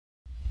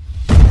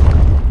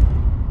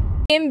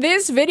In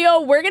this video,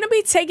 we're going to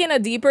be taking a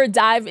deeper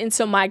dive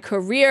into my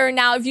career.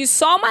 Now, if you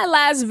saw my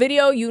last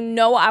video, you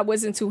know I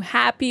wasn't too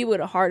happy with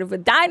a Heart of a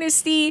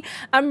Dynasty.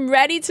 I'm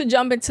ready to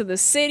jump into the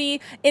city,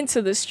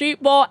 into the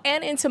street ball,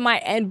 and into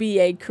my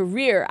NBA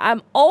career.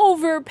 I'm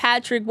over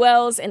Patrick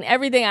Wells and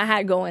everything I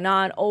had going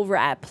on over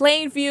at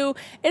Plainview.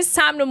 It's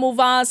time to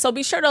move on, so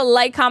be sure to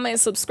like, comment, and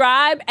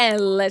subscribe,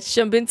 and let's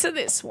jump into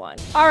this one.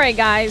 All right,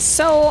 guys,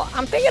 so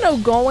I'm thinking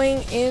of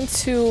going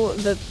into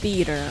the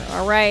theater,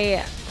 all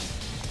right?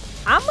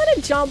 I'm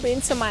gonna jump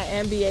into my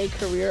NBA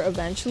career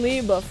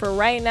eventually, but for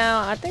right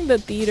now, I think the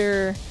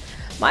theater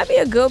might be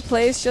a good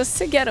place just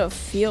to get a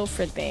feel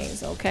for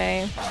things,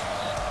 okay?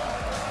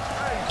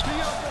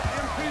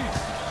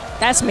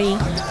 That's me.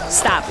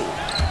 Stop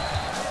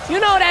it. You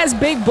know that's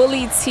Big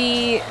Bully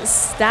T.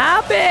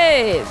 Stop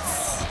it.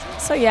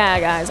 So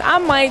yeah, guys, I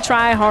might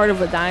try Heart of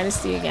a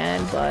Dynasty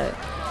again, but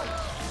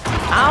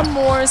I'm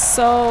more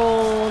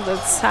so the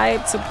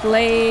type to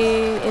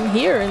play in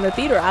here in the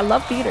theater. I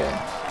love theater.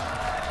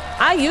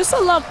 I used to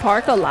love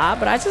Park a lot,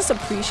 but I just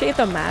appreciate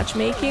the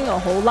matchmaking a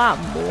whole lot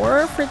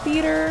more for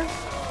theater.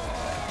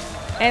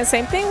 And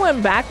same thing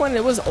back when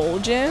it was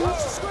old gym.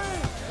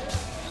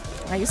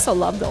 I used to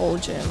love the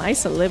old gym. I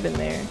used to live in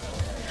there.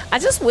 I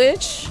just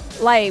wish,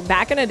 like,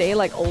 back in the day,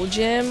 like, old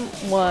gym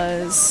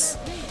was,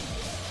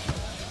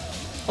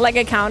 like,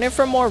 accounted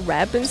for more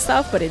rep and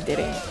stuff, but it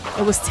didn't.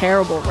 It was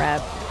terrible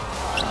rep.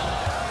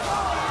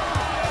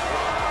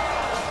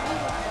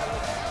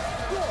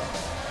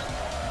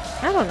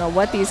 I don't know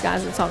what these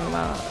guys are talking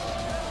about.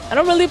 I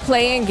don't really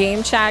play in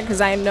game chat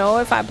because I know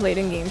if I played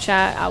in game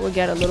chat, I would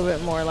get a little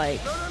bit more like,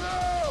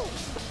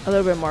 a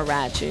little bit more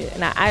ratchet.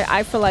 And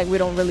I feel like we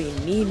don't really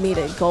need me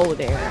to go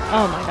there.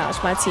 Oh my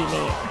gosh, my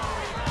teammate.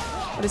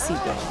 What is he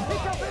doing?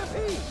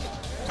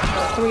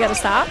 So we gotta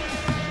stop?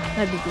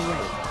 That'd be great.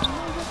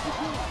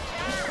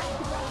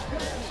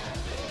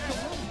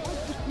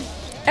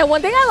 And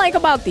one thing I like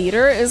about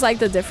theater is like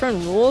the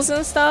different rules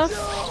and stuff.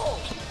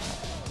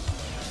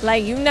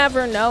 Like, you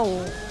never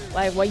know,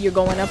 like, what you're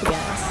going up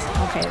against.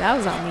 Okay, that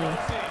was on me.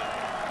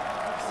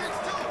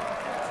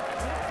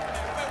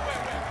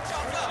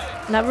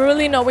 Never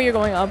really know what you're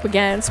going up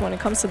against when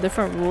it comes to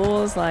different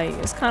rules. Like,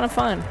 it's kind of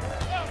fun.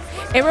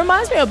 It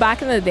reminds me of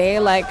back in the day,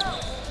 like,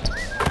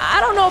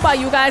 I don't know about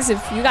you guys,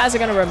 if you guys are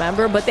going to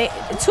remember, but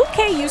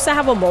 2K used to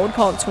have a mode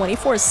called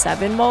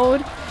 24/7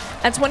 mode.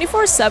 And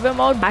 24/7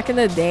 mode back in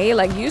the day,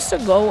 like, used to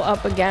go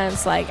up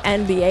against, like,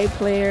 NBA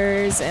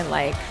players and,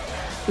 like,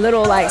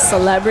 little like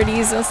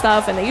celebrities and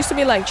stuff, and there used to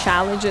be like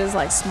challenges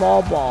like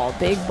small ball,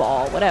 big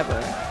ball, whatever,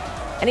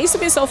 and it used to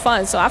be so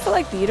fun. So I feel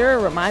like theater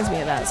reminds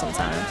me of that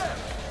sometimes.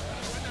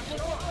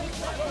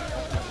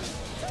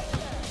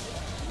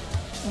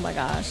 Oh my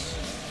gosh.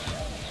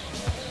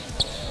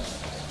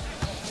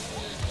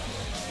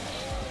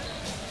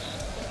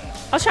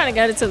 I was trying to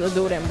get it to the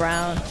dude in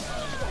brown,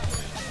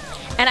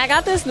 and I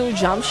got this new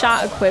jump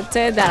shot equipped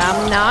that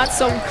I'm not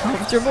so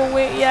comfortable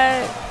with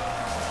yet.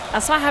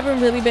 That's why I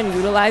haven't really been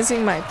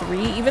utilizing my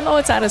 3. Even though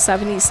it's at a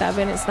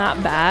 77, it's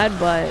not bad,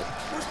 but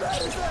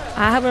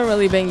I haven't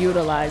really been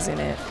utilizing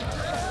it.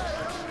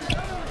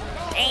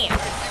 Damn.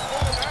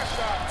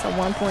 It's a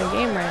 1-point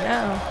game right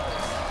now.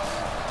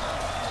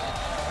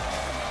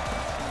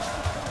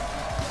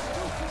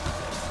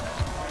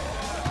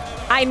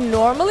 I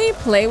normally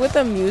play with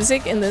the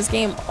music in this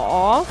game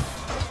off.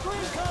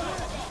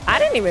 I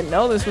didn't even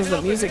know this was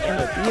the music in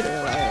the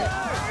theater, right?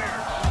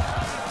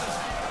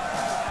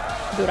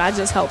 Dude, I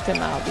just helped him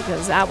out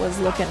because that was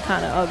looking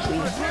kind of ugly.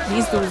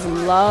 These dudes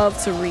love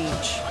to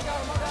reach.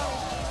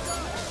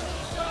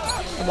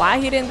 Why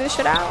he didn't dish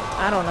it out?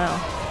 I don't know.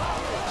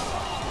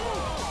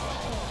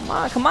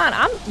 Come on.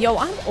 I'm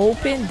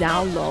open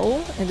down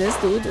low, and this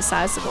dude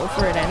decides to go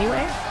for it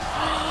anyway.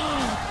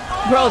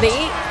 Bro,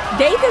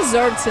 they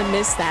deserve to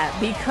miss that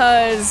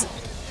because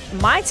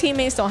my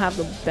teammates don't have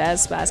the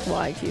best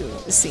basketball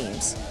IQ, it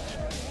seems.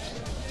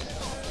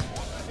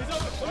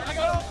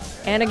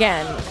 And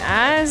again,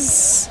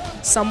 as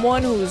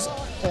someone who's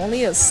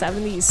only a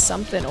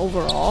 70-something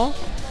overall,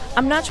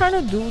 I'm not trying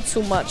to do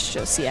too much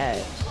just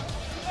yet.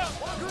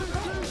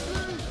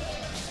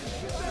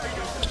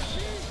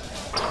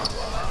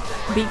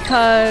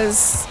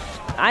 Because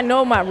I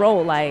know my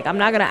role. Like, I'm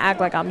not going to act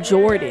like I'm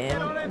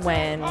Jordan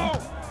when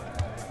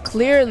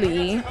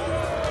clearly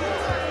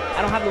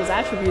I don't have those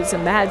attributes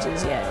and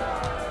badges yet.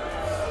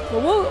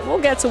 But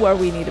we'll get to where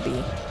we need to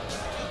be.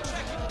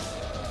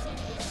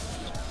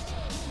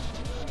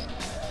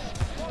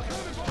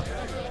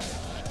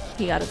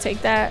 You gotta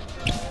take that.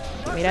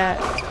 Give me that.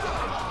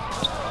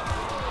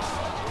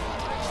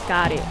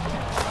 Got it.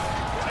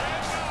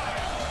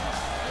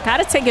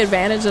 Gotta take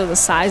advantage of the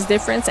size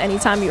difference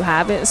anytime you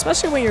have it,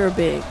 especially when you're a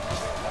big.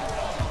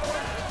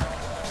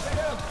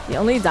 The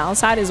only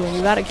downside is when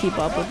you gotta keep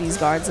up with these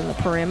guards in the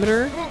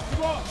perimeter.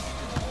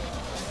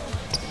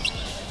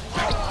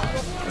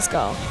 Let's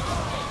go.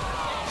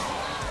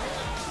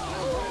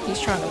 He's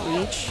trying to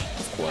reach,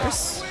 of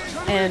course.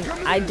 And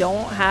I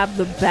don't have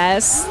the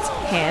best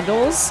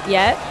handles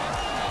yet.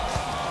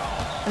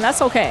 And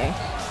that's okay.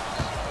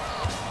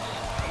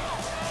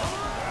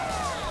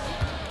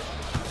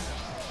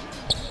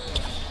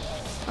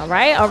 All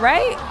right, all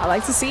right. I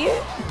like to see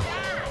it.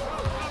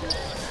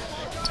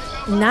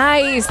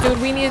 Nice,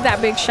 dude. We needed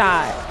that big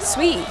shot.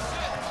 Sweet.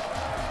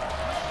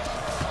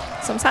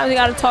 Sometimes you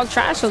gotta talk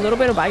trash a little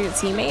bit about your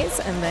teammates,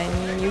 and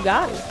then you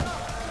got it.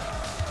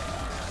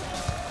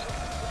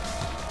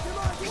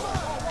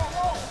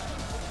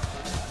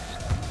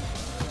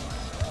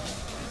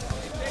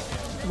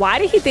 Why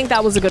did he think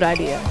that was a good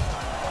idea?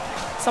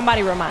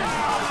 Somebody remind me.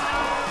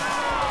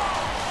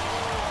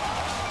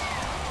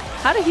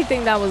 How did he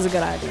think that was a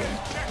good idea?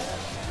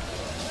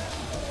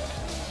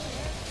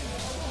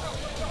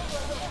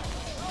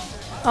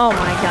 Oh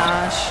my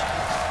gosh.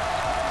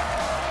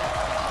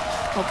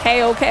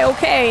 Okay, okay,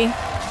 okay.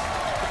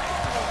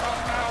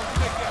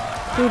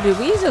 Dude, did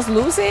we just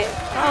lose it?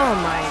 Oh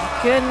my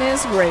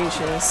goodness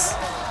gracious.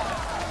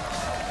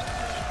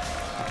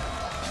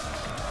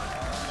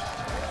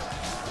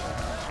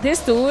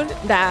 This dude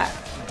that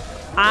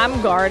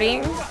I'm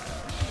guarding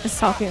is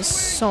talking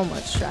so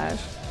much trash.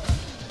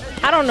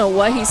 I don't know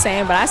what he's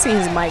saying, but I see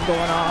his mic going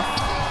off.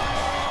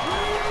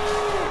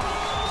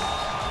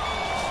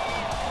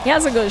 He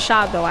has a good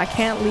shot, though. I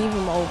can't leave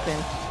him open.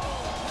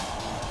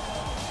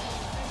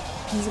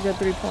 He's a good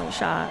three-point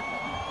shot.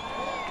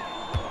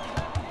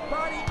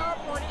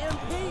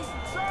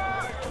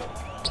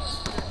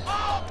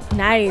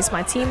 Nice.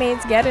 My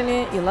teammates getting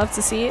it. You love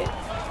to see it.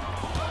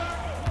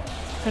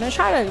 Gonna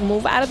try to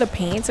move out of the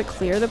paint to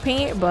clear the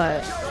paint,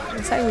 but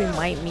looks like we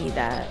might need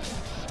that.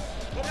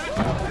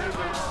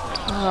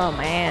 Oh,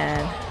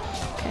 man.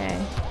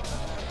 Okay.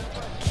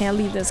 Can't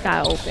leave this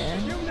guy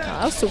open. Oh,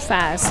 that was too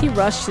fast. He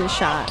rushed his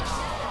shot.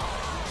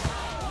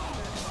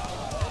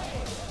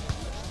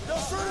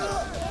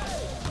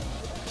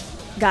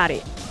 Got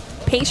it.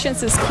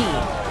 Patience is key.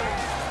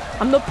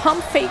 I'm the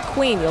pump fake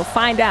queen. You'll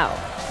find out.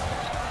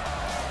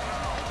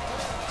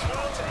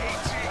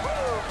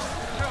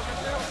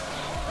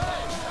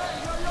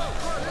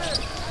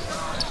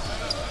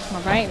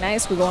 All right,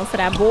 nice. We're going for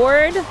that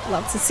board.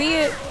 Love to see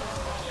it.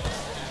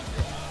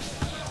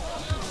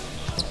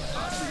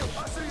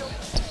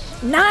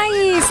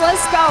 Nice.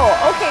 Let's go.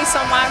 Okay,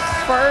 so my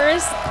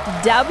first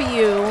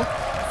W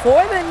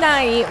for the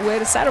night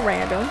with a set of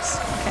randoms.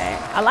 Okay,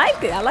 I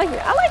like it. I like it.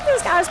 I like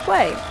this guy's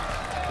play.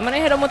 I'm gonna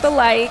hit him with the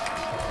like.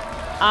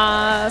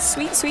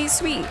 Sweet, sweet,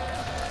 sweet.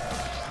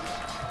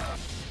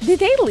 Did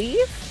they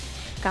leave?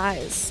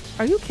 Guys,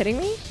 are you kidding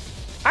me?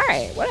 All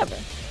right, whatever.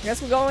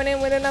 Guess we're going in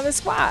with another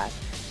squad.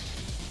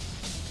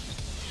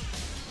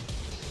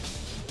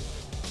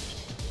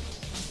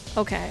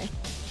 Okay.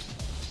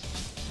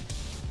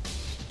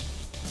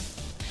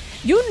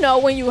 You know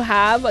when you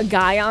have a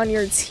guy on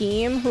your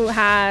team who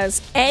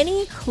has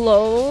any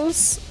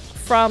clothes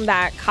from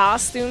that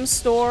costume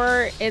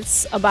store,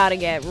 it's about to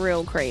get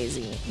real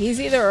crazy. He's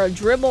either a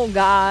dribble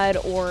god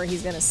or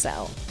he's gonna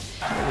sell.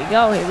 Here we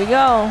go, here we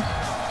go.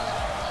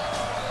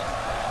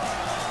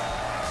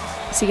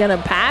 Is he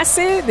gonna pass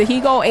it? Did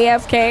he go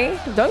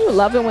AFK? Don't you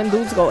love it when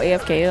dudes go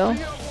AFK though?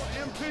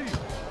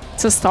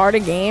 To start a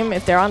game,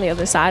 if they're on the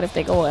other side, if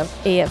they go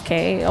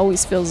AFK, it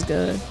always feels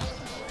good.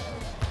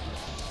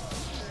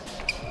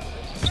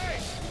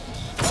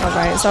 It's all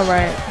right, it's all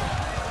right.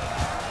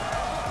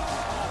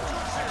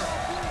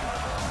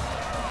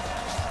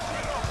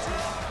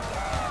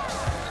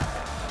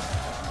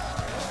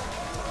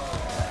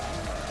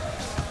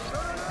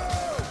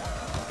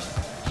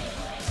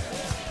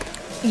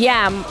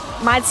 Yeah,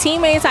 my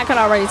teammates, I could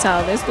already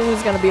tell this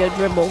dude's gonna be a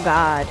dribble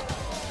god.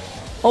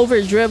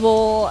 Over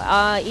dribble,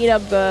 eat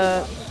up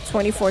the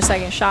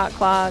 24-second shot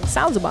clock.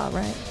 Sounds about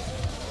right.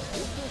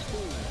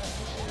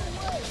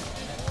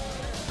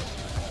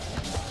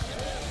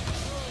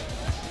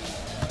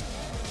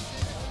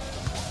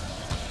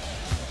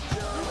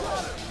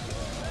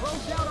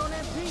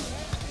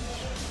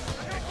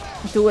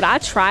 Dude, I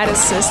tried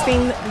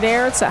assisting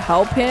there to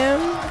help him.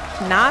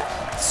 Not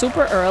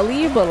super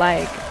early, but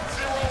like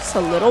just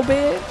a little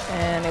bit,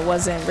 and it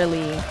wasn't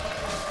really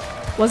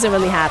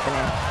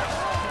happening.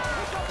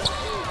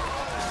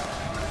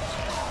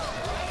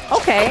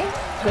 Okay,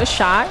 good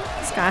shot.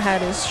 This guy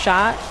had his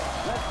shot.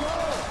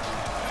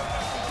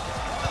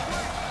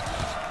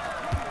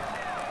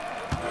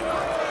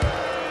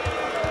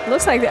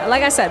 Looks like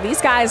I said, these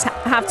guys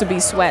have to be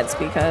sweats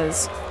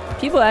because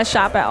people that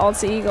shop at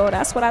Alter Ego,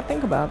 that's what I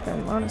think about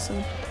them,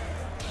 honestly.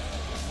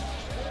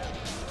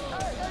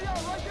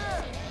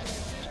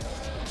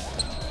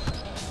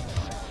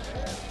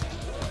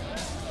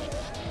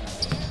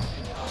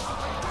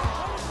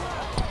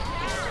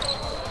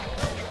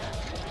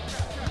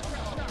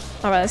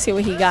 All right, let's see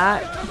what he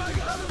got.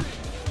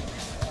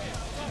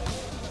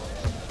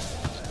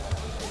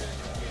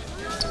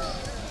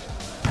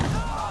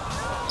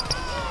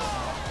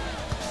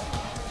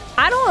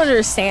 I don't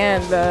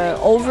understand the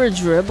over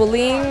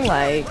dribbling.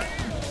 Like,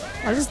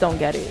 I just don't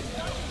get it.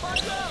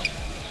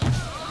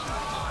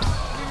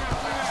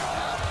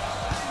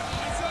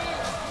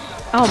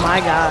 Oh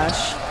my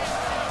gosh.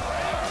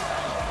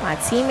 My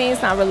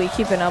teammates not really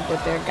keeping up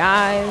with their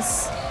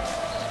guys.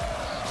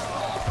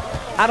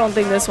 I don't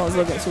think this one's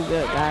looking too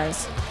good,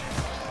 guys.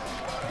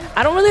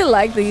 I don't really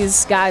like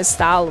these guys'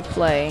 style of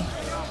play.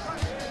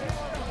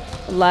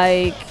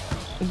 Like,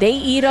 they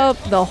eat up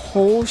the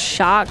whole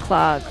shot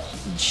clock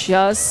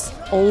just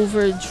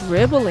over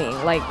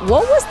dribbling. Like,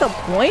 what was the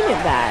point of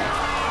that?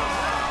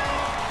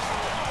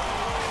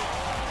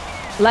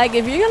 Like,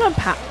 if you're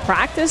gonna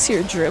practice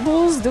your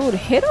dribbles, dude,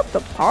 hit up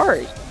the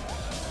part.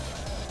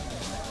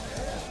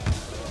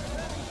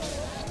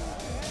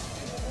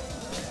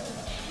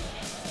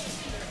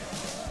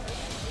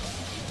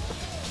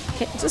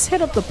 Just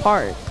hit up the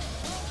part.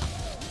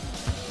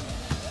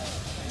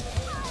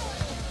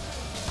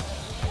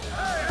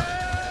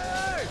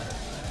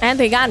 And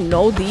they got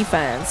no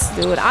defense,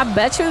 dude. I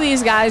bet you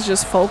these guys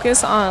just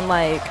focus on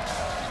like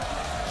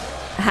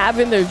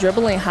having their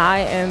dribbling high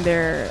and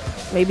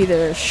maybe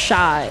their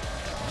shot.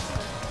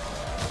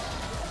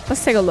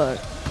 Let's take a look.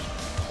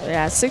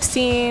 Yeah,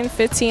 16,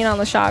 15 on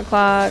the shot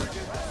clock,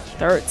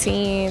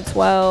 13,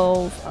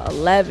 12,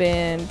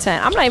 11,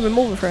 10. I'm not even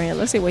moving from here.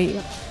 Let's see what he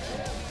got.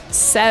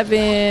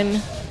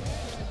 7.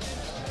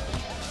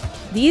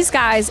 These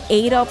guys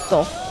ate up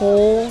the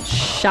whole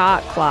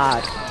shot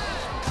clock.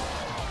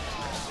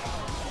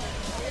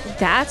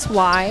 That's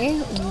why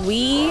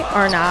we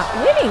are not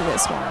winning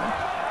this one.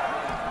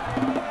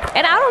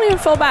 And I don't even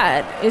feel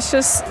bad. It's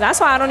just, that's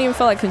why I don't even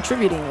feel like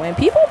contributing. When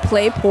people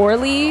play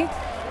poorly,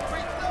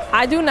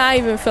 I do not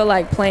even feel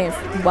like playing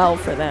well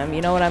for them.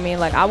 You know what I mean?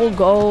 Like, I will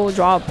go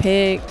draw a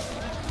pick.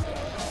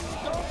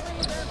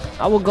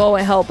 I will go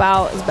and help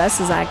out as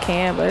best as I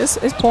can, but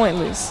it's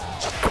pointless.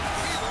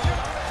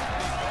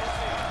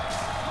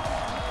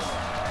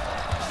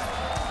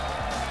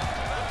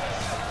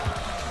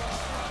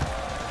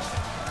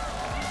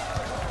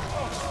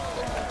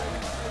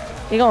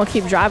 You're gonna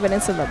keep driving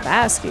into the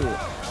basket.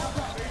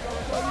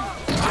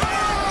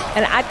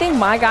 And I think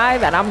my guy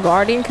that I'm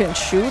guarding can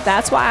shoot.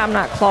 That's why I'm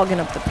not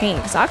clogging up the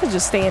paint. So I could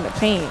just stay in the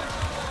paint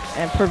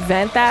and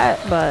prevent that.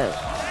 But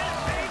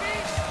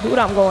dude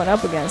I'm going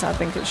up against, I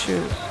think, can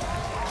shoot.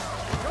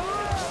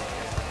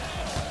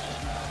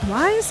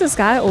 Why is this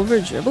guy over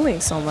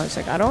dribbling so much?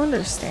 Like, I don't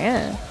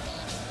understand.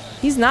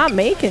 He's not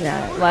making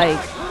that. Like,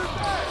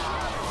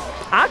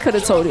 I could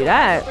have told you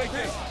that.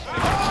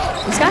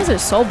 These guys are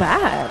so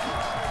bad.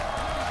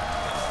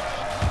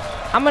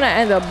 I'm gonna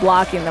end up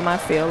blocking them. I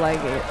feel like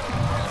it.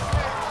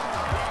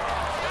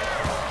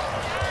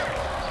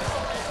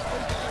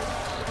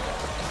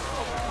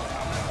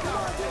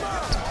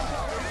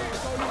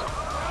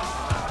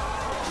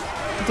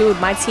 Dude,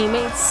 my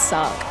teammates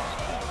suck.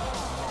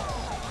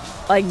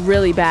 Like,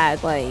 really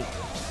bad. Like,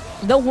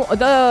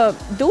 the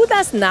dude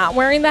that's not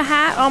wearing the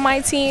hat on my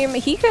team,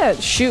 he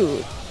could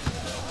shoot.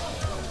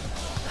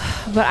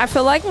 But I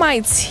feel like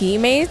my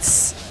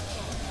teammates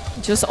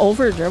just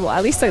over dribble.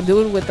 At least the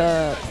dude with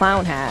the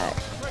clown hat.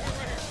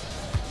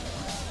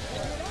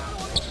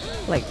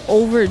 Like,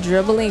 over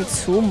dribbling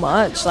too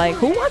much. Like,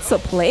 who wants to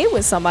play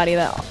with somebody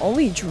that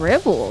only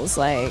dribbles?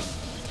 Like,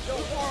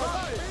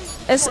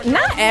 it's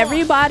not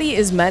everybody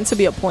is meant to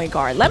be a point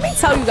guard. Let me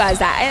tell you guys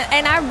that.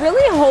 And I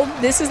really hope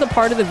this is the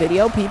part of the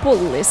video people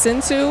listen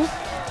to.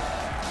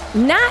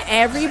 Not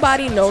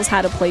everybody knows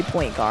how to play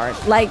point guard.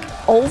 Like,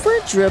 over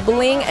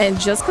dribbling, and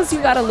just because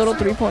you got a little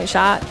three-point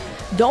shot,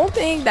 don't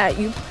think that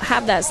you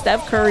have that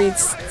Steph Curry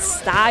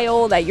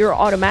style that you're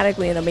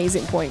automatically an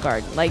amazing point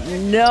guard. Like,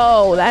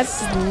 no,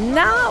 that's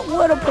not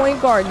what a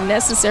point guard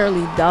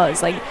necessarily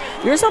does. Like,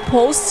 you're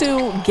supposed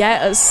to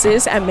get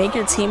assists and make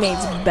your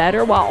teammates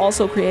better while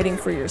also creating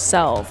for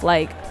yourself.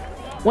 Like,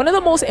 one of the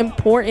most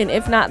important,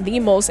 if not the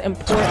most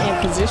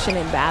important position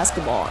in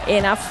basketball.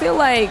 And I feel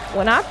like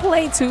when I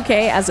play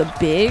 2K as a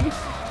big,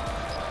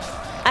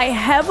 I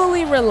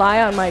heavily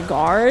rely on my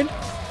guard.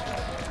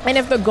 And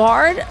if the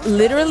guard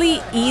literally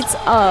eats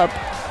up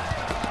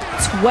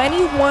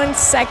 21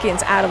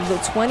 seconds out of the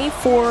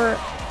 24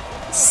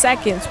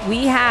 seconds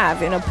we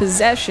have in a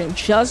possession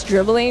just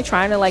dribbling,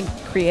 trying to like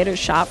create a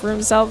shot for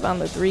himself on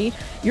the three,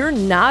 you're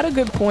not a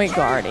good point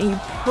guard, and you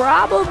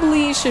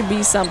probably should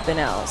be something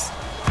else.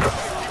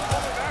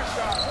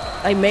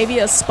 Like maybe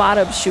a spot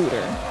up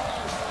shooter.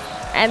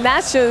 And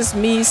that's just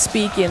me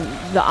speaking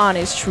the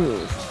honest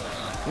truth.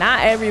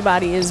 Not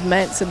everybody is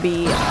meant to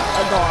be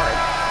a guard.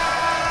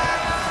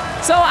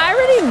 So I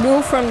already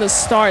knew from the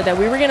start that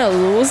we were gonna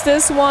lose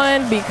this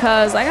one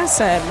because, like I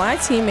said, my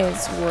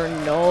teammates were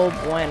no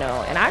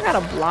bueno, and I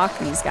gotta block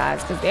these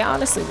guys because they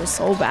honestly were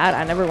so bad.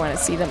 I never want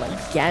to see them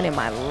again in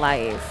my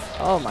life.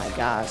 Oh my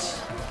gosh.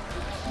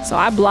 So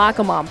I block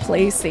them on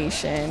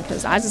PlayStation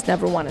because I just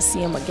never want to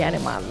see them again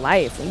in my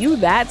life. When you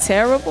that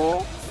terrible,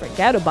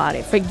 forget about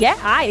it. Forget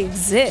I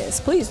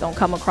exist. Please don't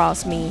come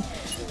across me.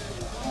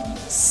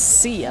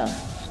 See ya.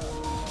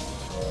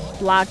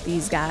 Block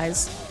these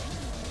guys.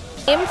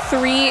 I'm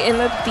 3 in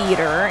the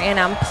theater, and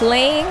I'm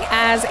playing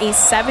as a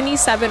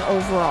 77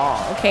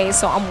 overall. Okay,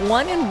 so I'm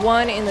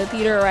 1-1 in the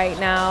theater right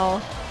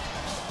now,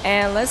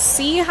 and let's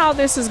see how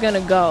this is gonna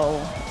go.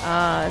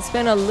 It's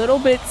been a little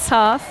bit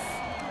tough,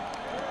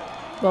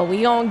 but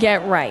we gonna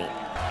get right.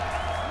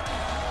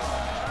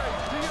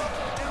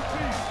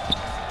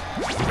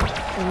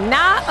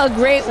 Not a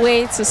great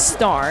way to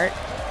start,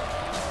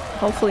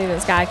 Hopefully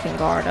this guy can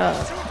guard up.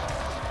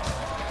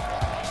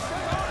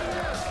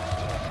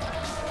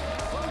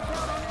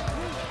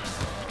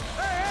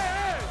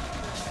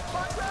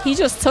 He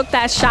just took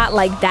that shot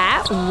like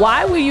that.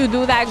 Why would you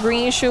do that,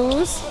 green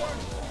shoes?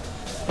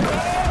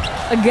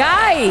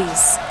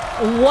 Guys,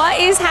 what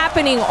is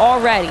happening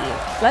already?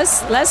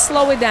 Let's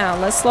slow it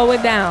down. Let's slow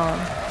it down.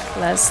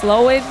 Let's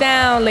slow it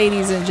down,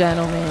 ladies and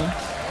gentlemen.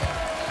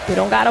 We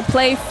don't gotta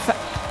play.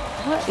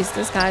 What is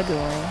this guy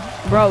doing?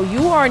 Bro,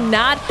 you are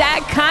not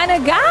that kind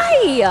of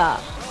guy.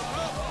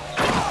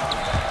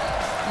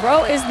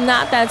 Bro is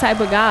not that type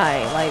of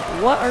guy. Like,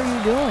 what are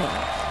you doing?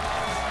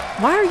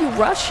 Why are you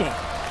rushing?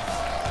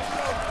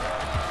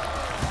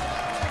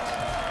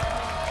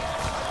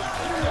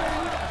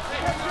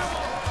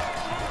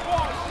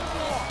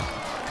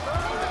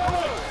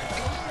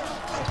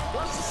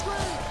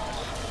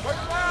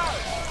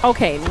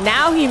 Okay,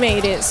 now he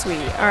made it sweet.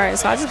 All right,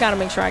 so I just got to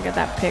make sure I get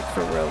that pick for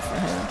real for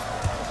him.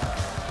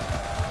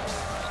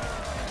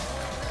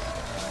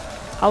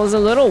 I was a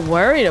little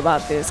worried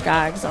about this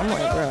guy because I'm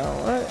like, bro,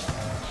 what?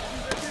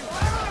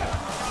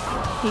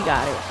 He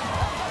got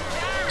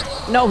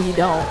it. No, he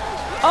don't.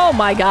 Oh,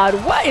 my God.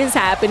 What is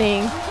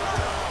happening?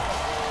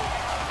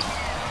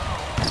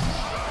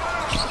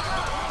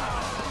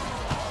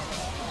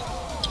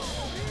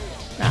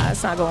 Nah,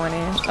 it's not going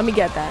in. Let me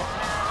get that.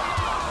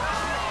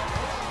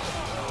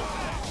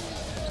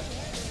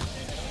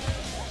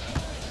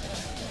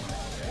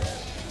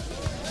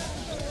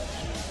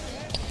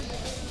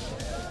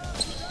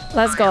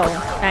 Let's go.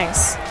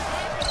 Nice.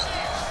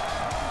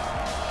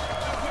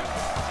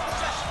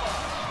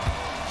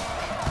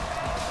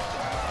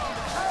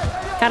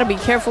 Gotta be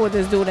careful with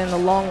this dude in the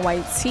long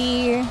white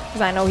tee,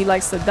 because I know he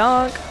likes to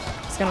dunk.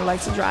 He's gonna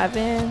like to drive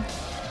in.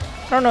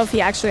 I don't know if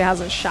he actually has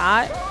a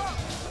shot.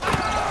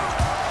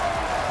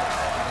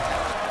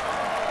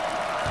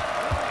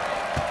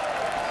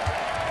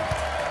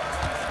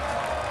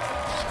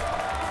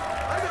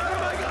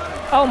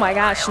 Oh my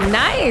gosh,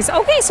 nice.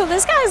 Okay, so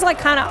this guy's like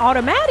kind of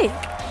automatic.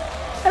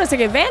 Gotta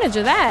take advantage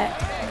of that.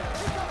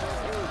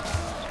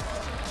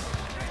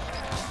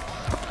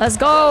 Let's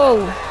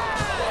go.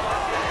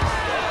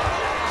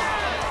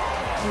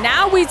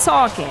 Now we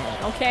talking,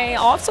 okay?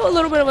 Off to a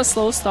little bit of a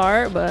slow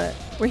start, but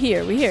we're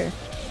here, we're here.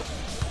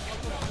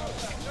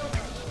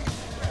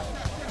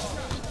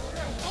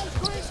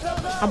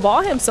 I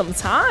bought him some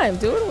time,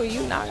 dude. Were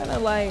you not gonna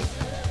like...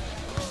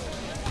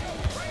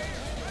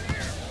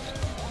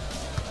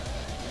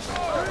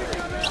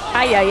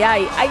 Ay, ay,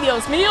 ay. Ay,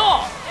 Dios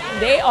mío.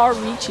 They are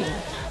reaching.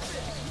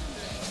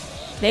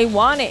 They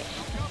want it.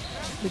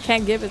 We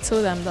can't give it to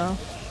them, though.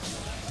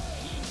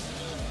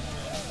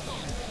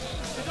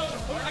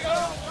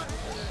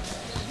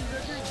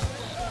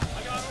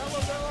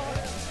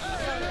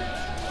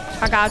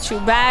 I got you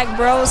back,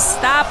 bro.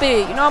 Stop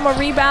it. You know I'm a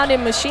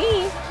rebounding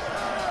machine.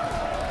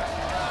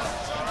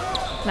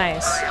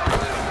 Nice.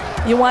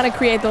 You want to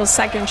create those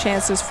second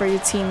chances for your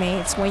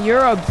teammates. When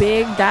you're a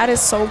big, that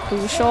is so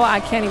crucial. I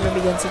can't even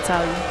begin to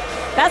tell you.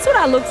 That's what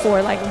I look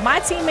for. Like, if my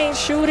teammates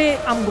shoot it,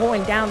 I'm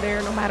going down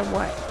there no matter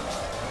what.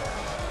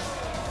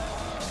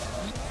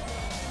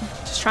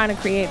 Just trying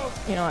to create,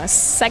 you know, a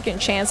second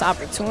chance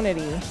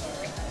opportunity.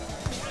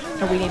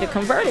 And we need to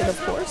convert it, of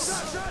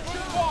course.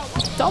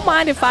 Don't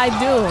mind if I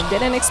do.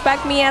 Didn't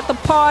expect me at the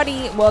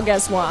party. Well,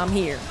 guess what? I'm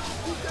here.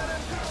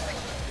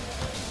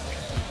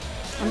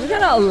 I'm just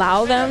gonna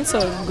allow them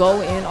to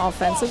go in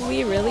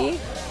offensively, really,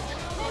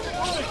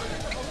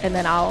 and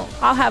then I'll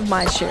have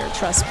my share.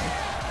 Trust me.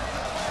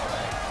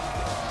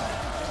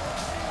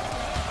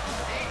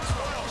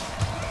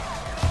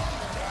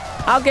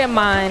 I'll get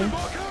mine.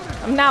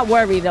 I'm not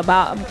worried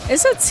about.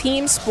 It's a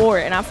team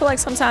sport, and I feel like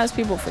sometimes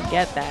people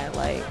forget that.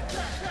 Like,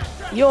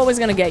 you're always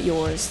gonna get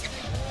yours.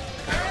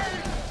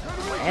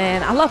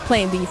 And I love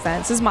playing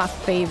defense. This is my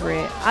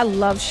favorite. I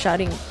love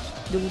shutting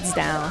dudes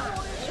down.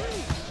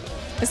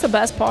 It's the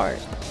best part.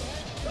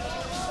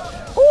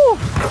 Ooh,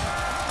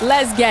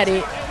 let's get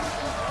it.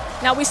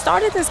 Now, we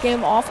started this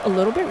game off a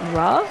little bit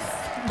rough,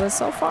 but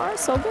so far,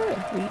 so good.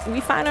 We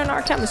finding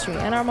our chemistry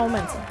and our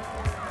momentum.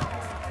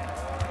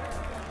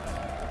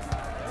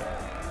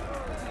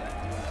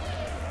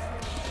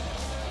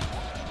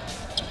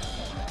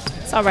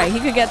 It's all right. He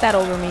could get that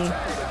over me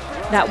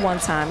that one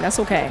time. That's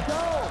okay.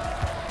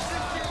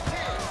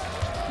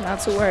 Not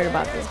too worried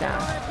about this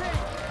guy.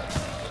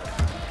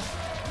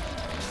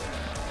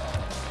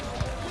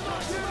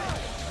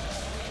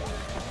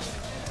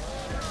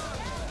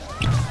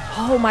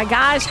 Oh my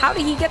gosh, how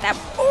did he get that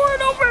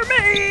board over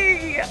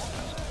me?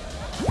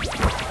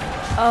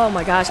 Oh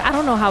my gosh, I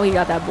don't know how he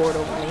got that board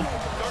over me.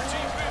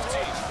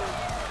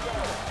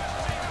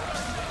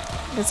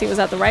 Because he was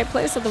at the right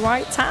place at the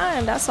right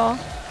time, that's all.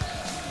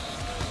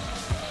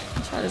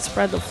 Try to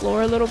spread the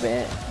floor a little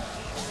bit.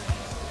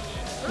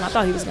 And I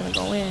thought he was gonna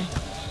go in.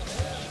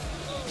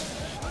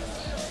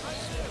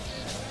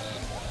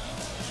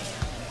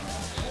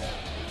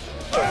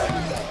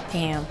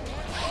 Damn.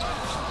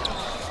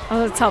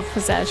 That was a tough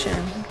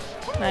possession.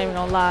 Not even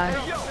gonna lie.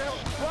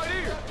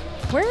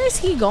 Where is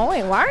he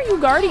going? Why are you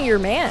guarding your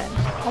man?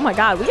 Oh my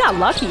God, we got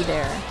lucky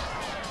there.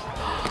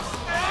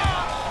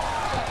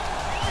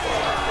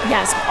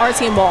 Yes, our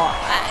team ball.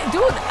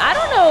 Dude, I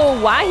don't know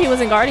why he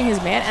wasn't guarding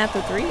his man at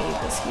the 3.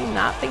 Does he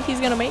not think he's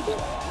gonna make it?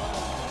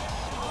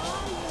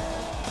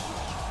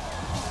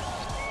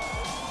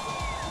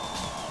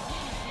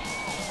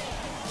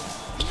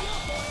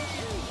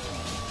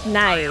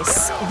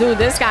 Nice. Dude,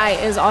 this guy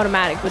is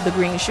automatic with the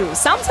green shoes.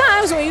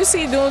 Sometimes when you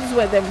see dudes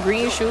with them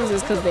green shoes,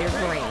 it's because they're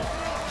green.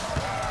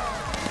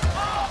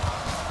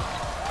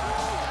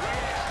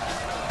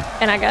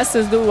 And I guess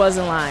this dude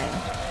wasn't lying.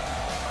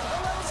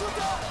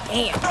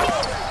 Damn. 15-17.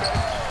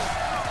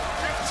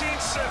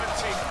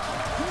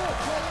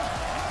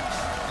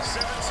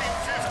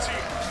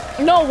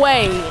 17-15. No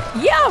way.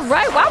 Yeah,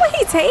 right. Why would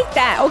he take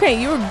that? Okay,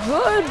 you were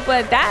good,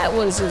 but that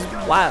was just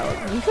wild.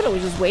 You could have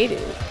just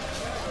waited.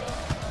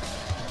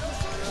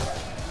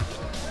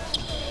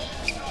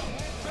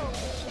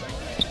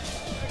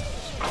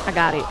 I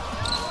got it.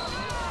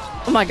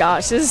 Oh my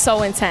gosh, this is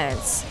so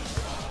intense.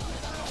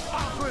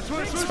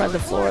 Spread the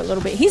floor a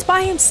little bit. He's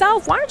by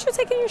himself. Why aren't you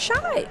taking your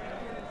shot?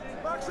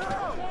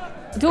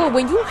 Dude,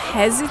 when you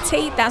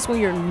hesitate, that's when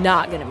you're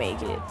not gonna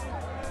make it.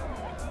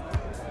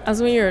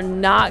 That's when you're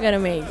not gonna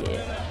make it.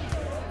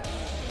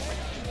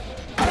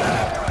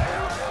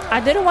 I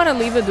didn't want to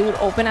leave the dude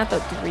open at the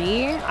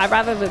 3. I'd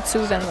rather the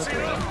 2 than the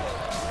 3.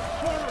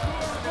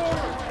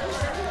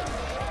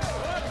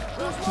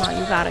 Come on,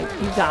 you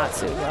got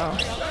to, bro.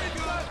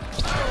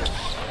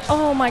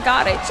 Oh my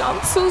God, I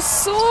jumped too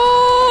soon.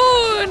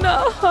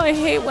 Oh, I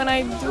hate when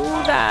I do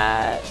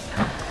that.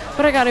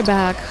 But I got it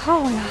back.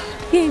 Oh my God,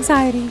 the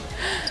anxiety.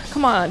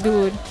 Come on,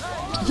 dude.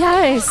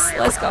 Yes,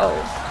 let's go.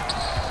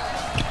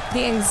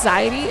 The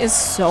anxiety is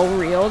so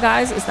real,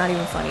 guys. It's not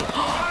even funny.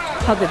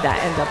 How did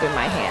that end up in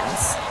my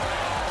hands?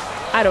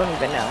 I don't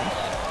even know.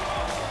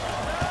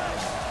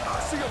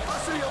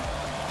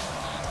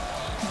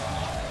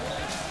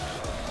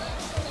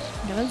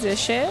 I'm gonna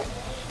dish it.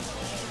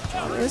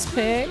 Draw this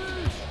pick.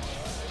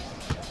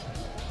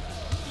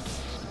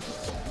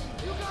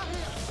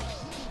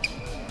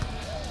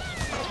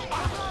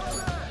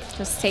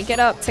 Just take it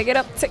up, take it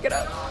up, take it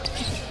up.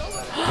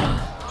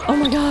 Oh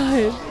my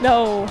God,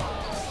 no.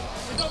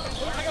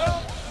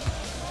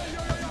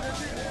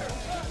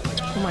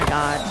 Oh my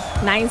God,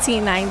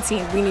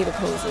 19-19, we need to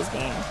close this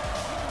game.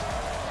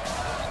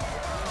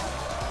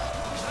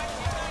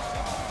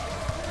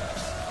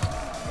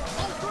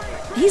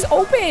 He's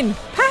open,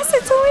 pass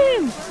it to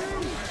him.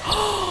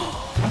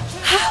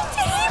 How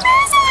did he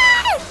miss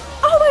it?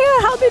 Oh my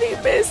God, how did he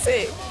miss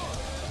it?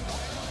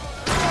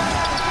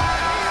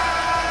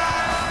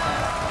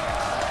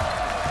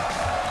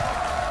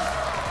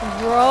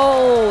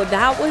 Bro,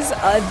 that was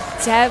a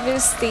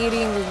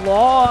devastating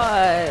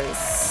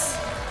loss.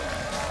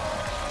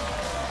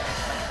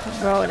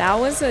 Bro, that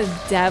was a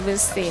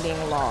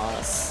devastating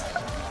loss.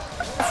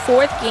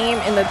 4th game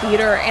in the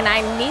theater, and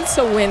I need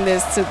to win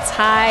this to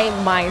tie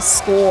my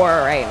score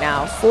right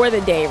now for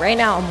the day. Right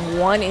now, I'm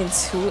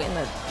 1-2 in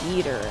the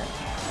theater.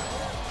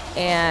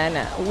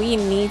 And we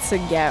need to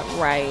get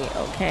right,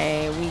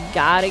 okay? We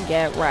gotta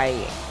get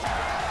right.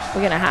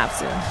 We're gonna have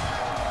to.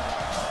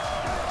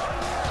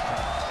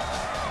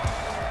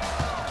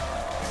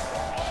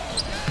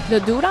 The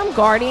dude I'm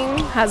guarding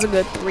has a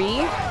good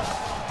 3.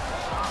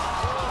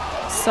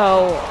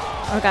 So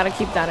I gotta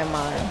keep that in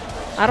mind.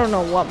 I don't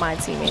know what my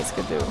teammates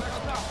could do.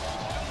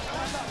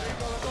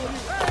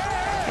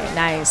 Okay,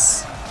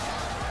 nice.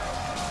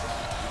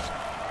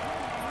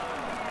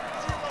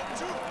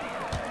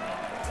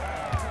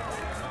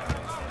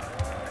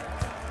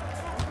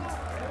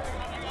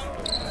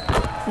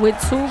 With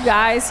 2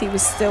 guys, he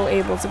was still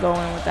able to go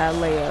in with that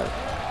layup.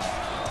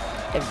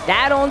 If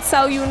that don't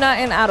tell you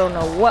nothing, I don't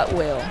know what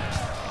will.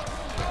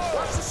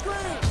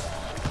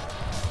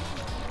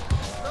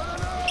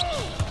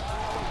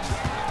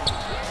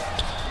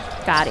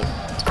 Got it.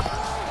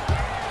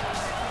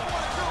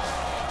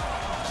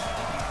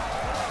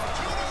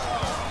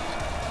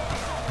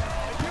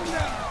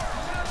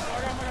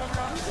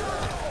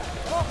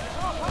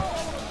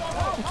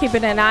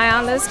 Keeping an eye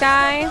on this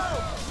guy.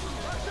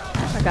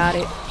 I got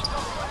it.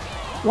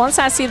 Once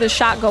I see the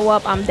shot go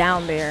up, I'm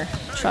down there.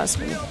 Trust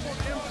me.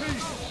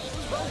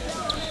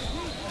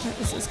 What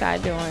is this guy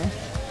doing?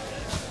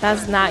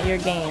 That's not your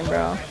game,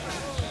 bro.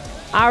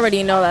 I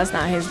already know that's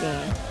not his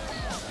game.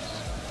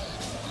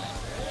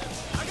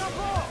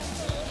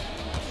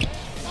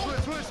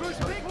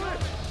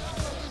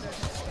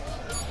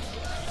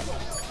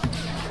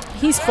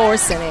 He's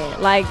forcing it.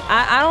 Like,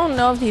 I don't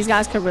know if these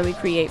guys could really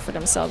create for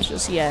themselves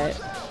just yet.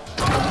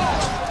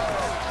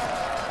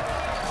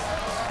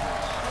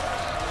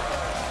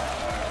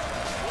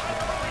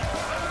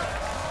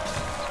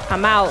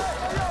 I'm out.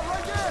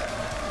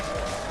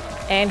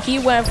 And he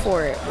went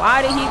for it.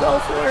 Why did he go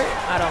for it?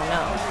 I don't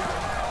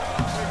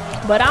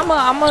know. But I'm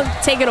gonna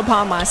take it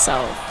upon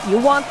myself. You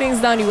want things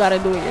done, you gotta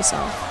do it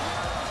yourself.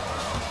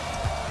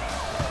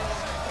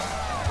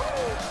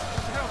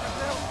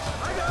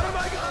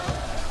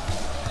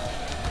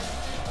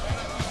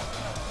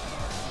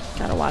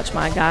 Gotta watch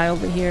my guy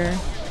over here.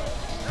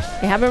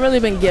 They haven't really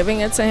been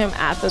giving it to him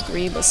at the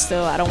 3, but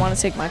still, I don't want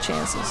to take my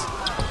chances.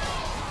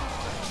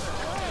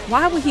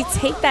 Why would he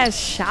take that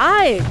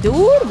shot,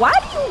 dude? Why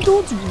do you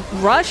dudes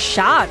rush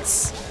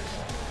shots?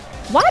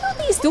 Why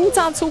do these dudes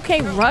on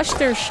 2K rush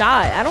their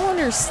shot? I don't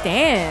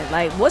understand.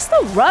 Like, what's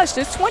the rush?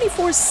 There's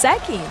 24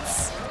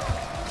 seconds.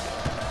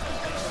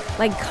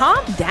 Like,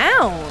 calm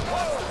down.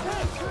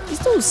 These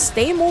dudes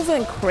stay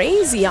moving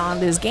crazy on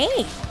this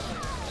game.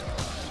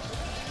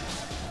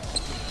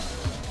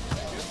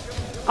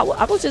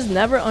 I will just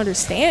never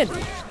understand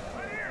it.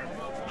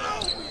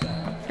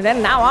 And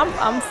then now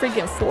I'm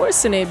freaking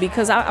forcing it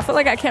because I feel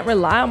like I can't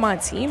rely on my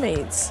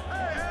teammates.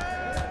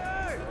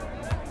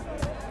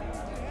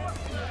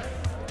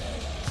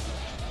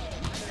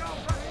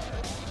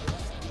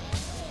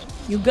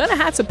 You're gonna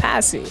have to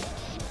pass it.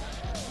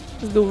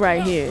 This dude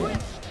right here.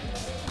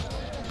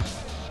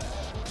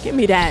 Give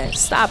me that.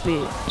 Stop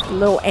it.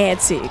 Little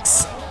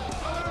antics.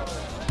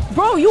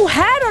 Bro, you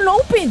had an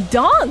open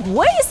dunk.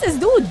 What is this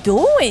dude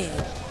doing?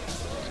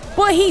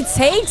 But he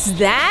takes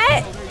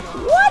that?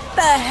 What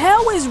the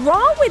hell is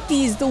wrong with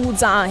these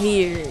dudes on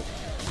here?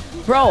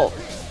 Bro,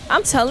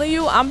 I'm telling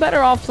you, I'm better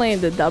off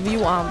playing the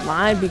W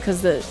online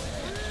because the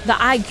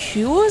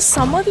IQ of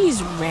some of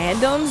these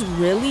randoms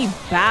really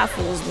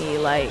baffles me.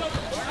 Like,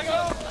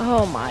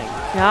 oh my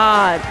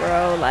God,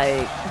 bro.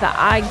 Like, the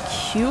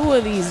IQ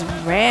of these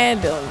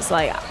randoms,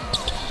 like,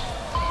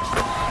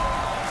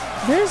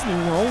 there's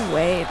no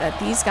way that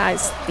these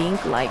guys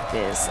think like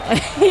this.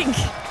 Like,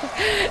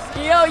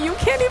 yo, you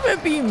can't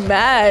even be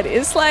mad.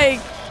 It's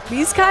like,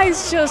 these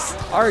guys just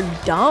are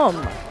dumb.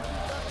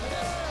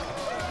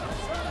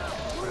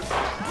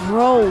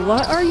 Bro,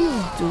 what are you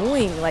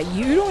doing? Like,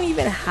 you don't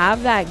even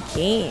have that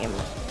game.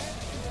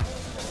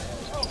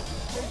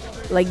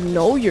 Like,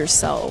 know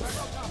yourself.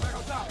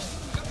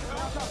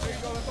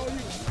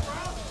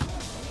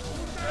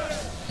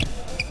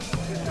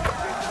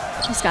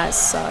 These guys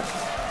suck.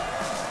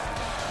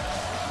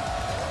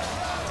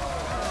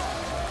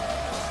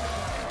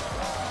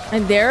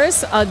 And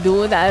there's a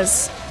dude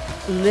that's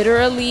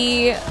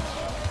literally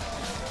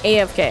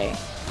AFK.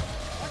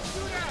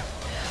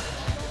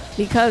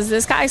 Because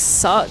this guy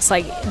sucks.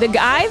 Like, the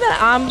guy that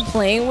I'm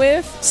playing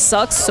with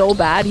sucks so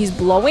bad. He's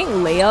blowing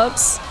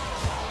layups.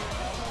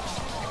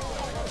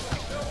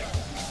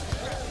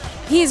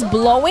 He's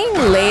blowing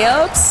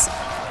layups.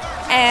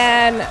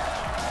 And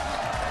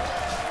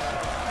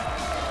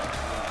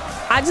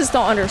I just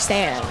don't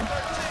understand.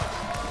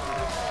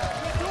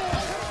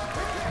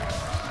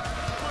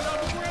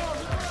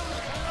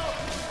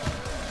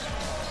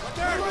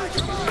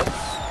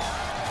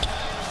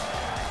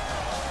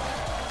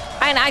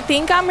 And I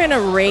think I'm gonna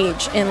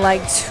rage in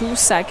like 2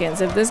 seconds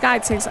if this guy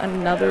takes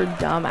another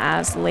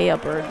dumbass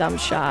layup or a dumb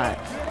shot.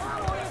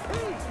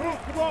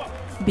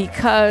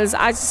 Because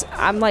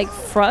I'm like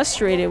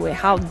frustrated with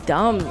how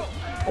dumb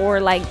or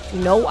like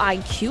no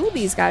IQ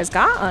these guys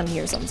got on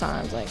here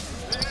sometimes. Like,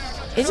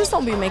 it just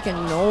don't be making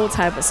no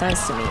type of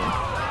sense to me.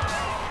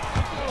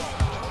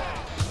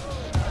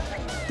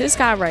 This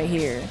guy right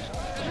here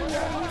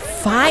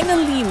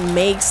finally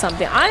makes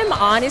something. I'm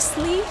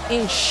honestly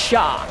in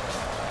shock.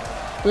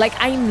 Like,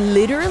 I'm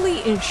literally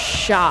in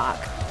shock.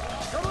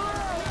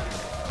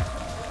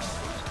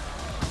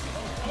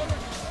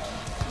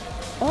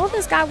 All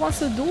this guy wants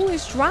to do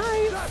is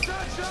drive.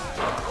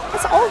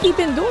 That's all he's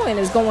been doing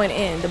is going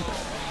in.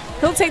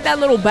 He'll take that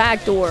little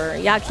back door.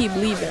 Y'all keep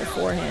leaving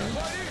for him.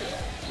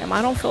 And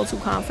I don't feel too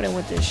confident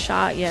with this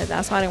shot yet.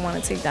 That's why I didn't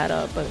want to take that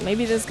up. But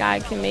maybe this guy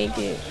can make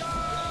it.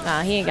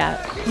 Nah, he ain't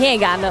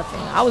got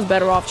nothing. I was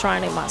better off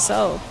trying it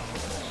myself.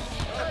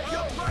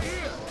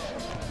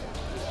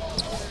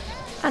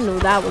 I knew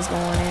that was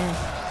going in.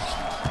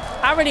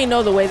 I already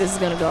know the way this is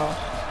gonna go.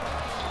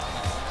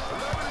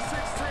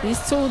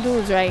 These two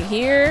dudes right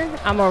here,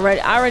 I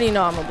already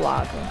know I'm gonna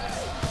block them.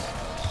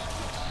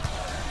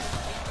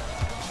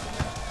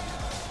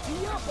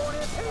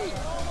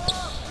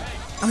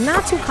 I'm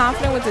not too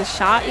confident with this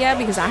shot yet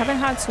because I haven't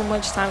had too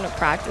much time to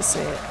practice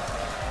it.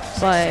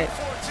 But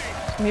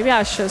maybe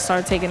I should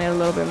start taking it a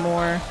little bit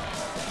more.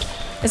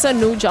 It's a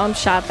new jump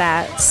shot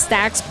that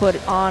Stacks put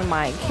on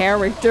my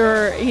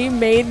character. He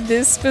made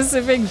this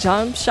specific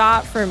jump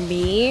shot for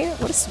me.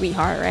 What a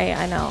sweetheart, right?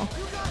 I know.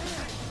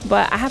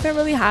 But I haven't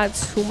really had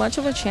too much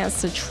of a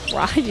chance to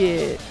try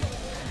it.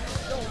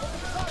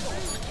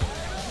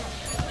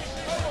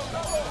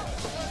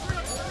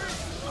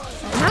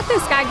 Not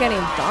this guy getting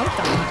dunked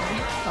on.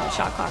 Oh,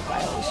 shot clock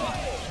violation.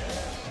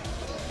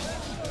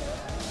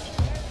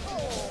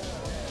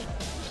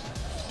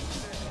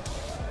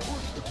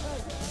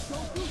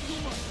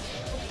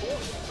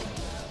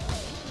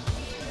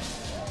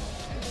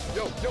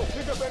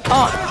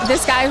 Oh,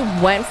 this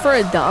guy went for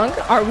a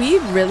dunk. Are we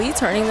really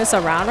turning this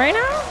around right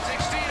now?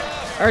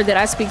 Or did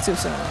I speak too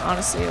soon?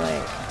 Honestly,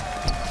 like.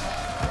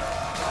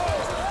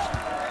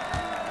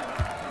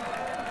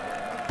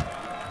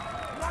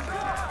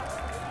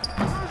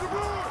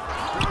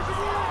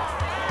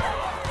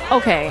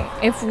 Okay,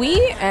 if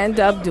we end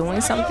up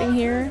doing something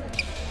here,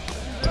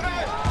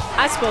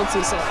 I spoke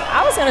too soon.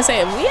 I was gonna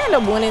say, if we end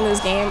up winning this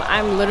game,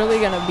 I'm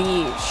literally gonna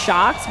be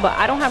shocked, but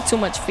I don't have too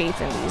much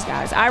faith in these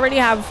guys. I already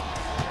have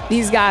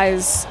these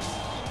guys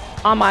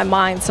on my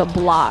mind to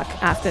block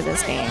after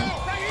this game.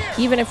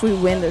 Even if we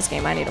win this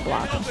game, I need to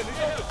block him.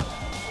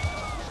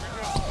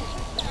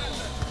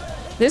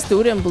 This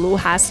dude in blue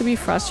has to be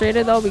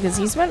frustrated though, because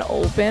he's been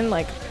open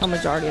like a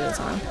majority of the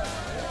time.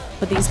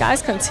 But these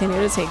guys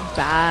continue to take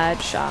bad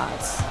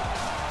shots.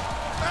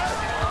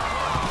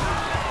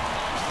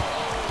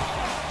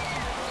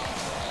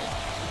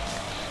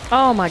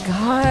 Oh my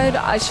God,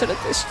 I should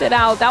have dished it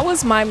out. That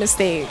was my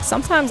mistake.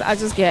 Sometimes I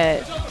just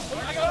get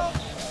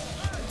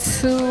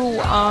too,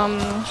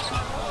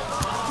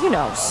 you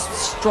know,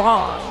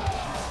 strong.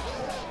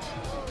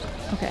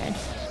 Okay,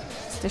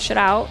 let's dish it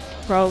out.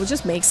 Bro,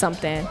 just make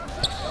something.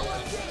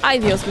 Ay,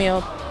 Dios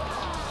mío.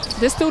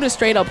 This dude is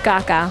straight up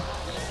caca.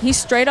 He's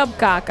straight up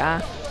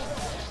caca.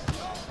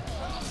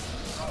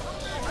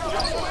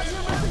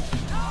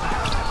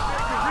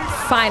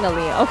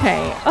 Finally,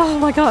 okay. Oh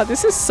my God,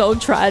 this is so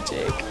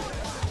tragic.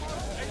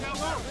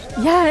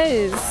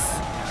 Yes.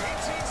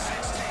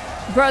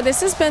 Bro,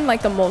 this has been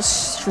like the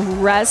most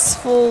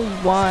stressful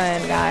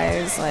one,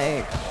 guys.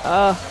 Like,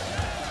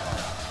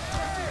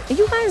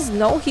 you guys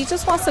know he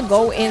just wants to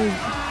go in.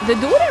 The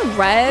dude in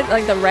red,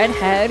 like the red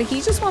head,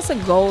 he just wants to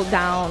go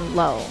down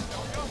low.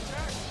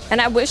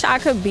 And I wish I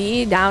could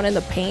be down in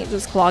the paint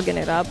just clogging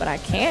it up, but I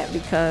can't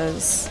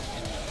because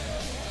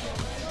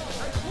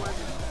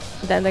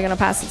then they're gonna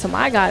pass it to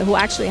my guy who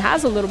actually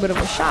has a little bit of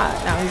a shot.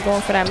 Now he's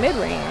going for that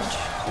mid-range.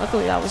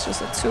 Luckily that was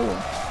just a 2.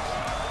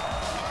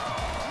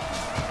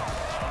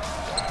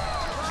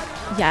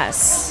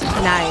 Yes,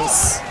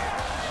 nice.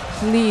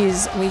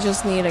 Please, we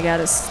just need to get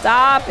a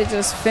stop and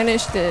just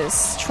finish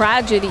this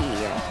tragedy.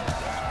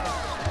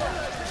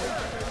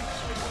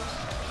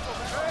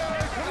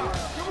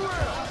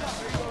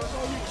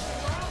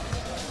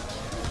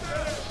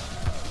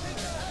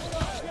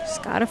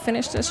 Just gotta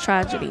finish this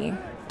tragedy.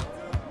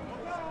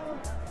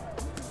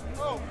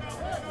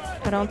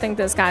 I don't think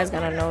this guy's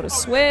gonna know to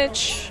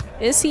switch.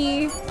 Is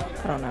he?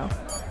 I don't know.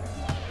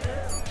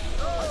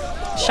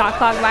 Shot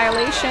clock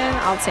violation.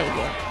 I'll take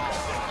it.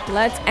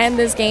 Let's end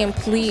this game,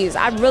 please.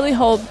 I really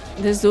hope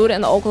this dude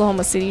in the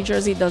Oklahoma City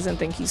jersey doesn't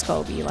think he's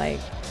Kobe. Like,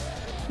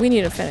 we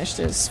need to finish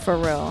this for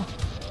real.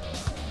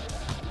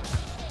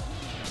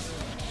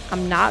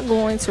 I'm not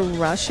going to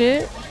rush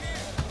it.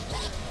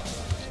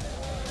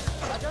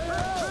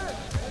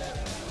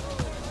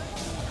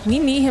 We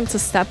need him to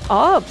step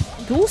up.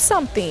 Do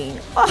something.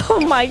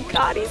 Oh my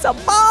God, he's a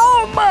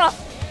bum.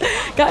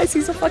 Guys,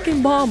 he's a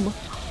fucking bum.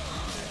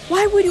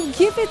 Why would you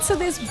give it to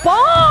this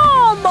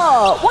bum?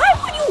 Why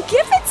would you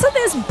give it to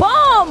this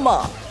bum?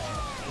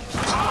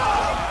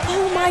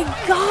 Oh my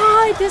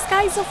God, this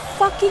guy's a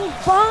fucking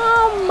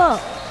bum.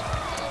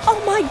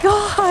 Oh my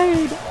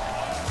God.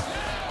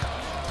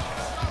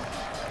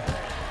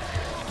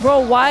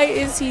 Bro, why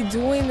is he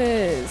doing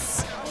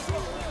this?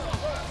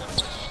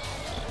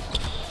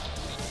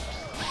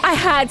 I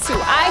had to,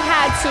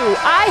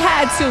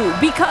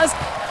 because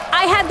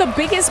I had the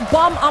biggest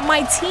bum on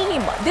my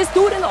team. This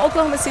dude in the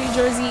Oklahoma City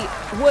jersey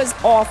was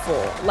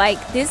awful.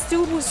 Like, this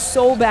dude was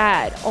so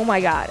bad. Oh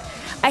my God.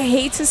 I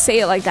hate to say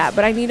it like that,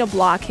 but I need to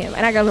block him.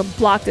 And I gotta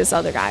block this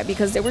other guy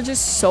because they were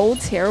just so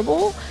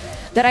terrible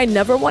that I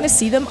never want to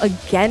see them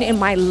again in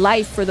my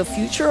life for the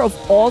future of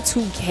all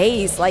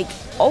 2Ks. Like,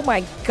 oh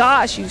my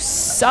gosh, you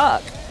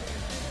suck.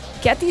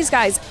 Get these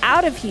guys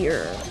out of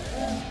here.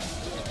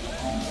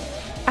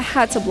 I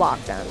had to block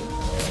them.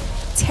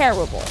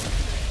 Terrible.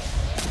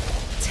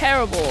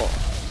 Terrible.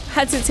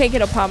 Had to take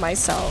it upon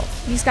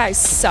myself. These guys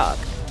suck.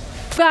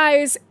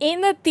 Guys,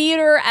 in the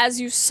theater, as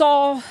you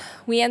saw,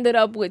 we ended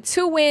up with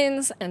 2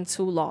 wins and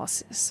 2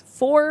 losses.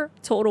 4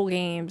 total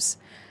games.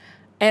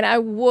 And I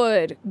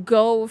would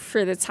go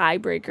for the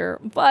tiebreaker.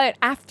 But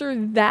after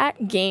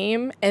that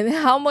game and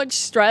how much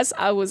stress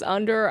I was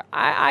under,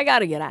 I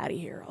gotta get out of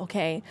here,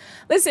 okay?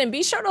 Listen,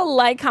 be sure to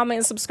like, comment,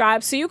 and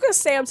subscribe so you can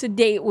stay up to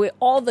date with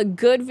all the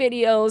good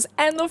videos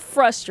and the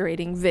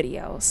frustrating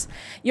videos.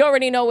 You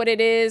already know what it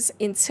is.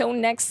 Until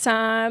next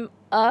time,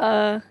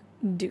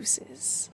 deuces.